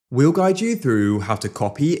We'll guide you through how to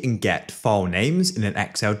copy and get file names in an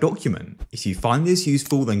Excel document. If you find this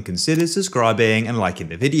useful, then consider subscribing and liking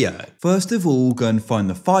the video. First of all, go and find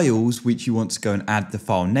the files which you want to go and add the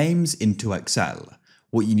file names into Excel.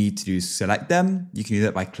 What you need to do is select them. You can do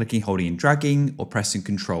that by clicking, holding and dragging, or pressing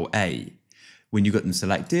Ctrl A. When you've got them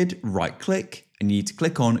selected, right click and you need to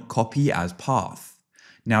click on Copy as Path.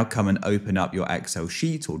 Now come and open up your Excel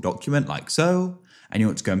sheet or document like so, and you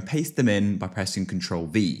want to go and paste them in by pressing Ctrl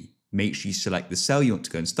V. Make sure you select the cell you want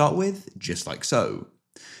to go and start with, just like so.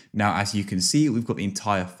 Now, as you can see, we've got the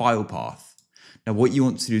entire file path. Now, what you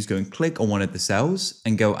want to do is go and click on one of the cells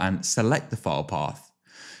and go and select the file path.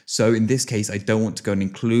 So in this case, I don't want to go and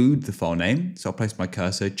include the file name. So I'll place my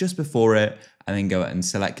cursor just before it and then go and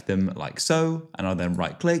select them like so. And I'll then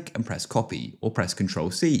right click and press copy or press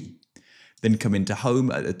Ctrl C. Then come into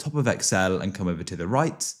home at the top of Excel and come over to the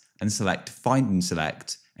right and select Find and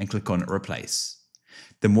Select and click on Replace.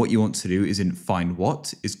 Then what you want to do is in Find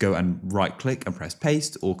What is go and right click and press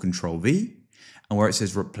Paste or Ctrl V. And where it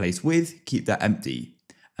says Replace With, keep that empty.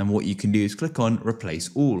 And what you can do is click on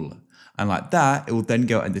Replace All. And like that, it will then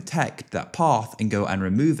go and detect that path and go and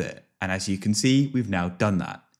remove it. And as you can see, we've now done that.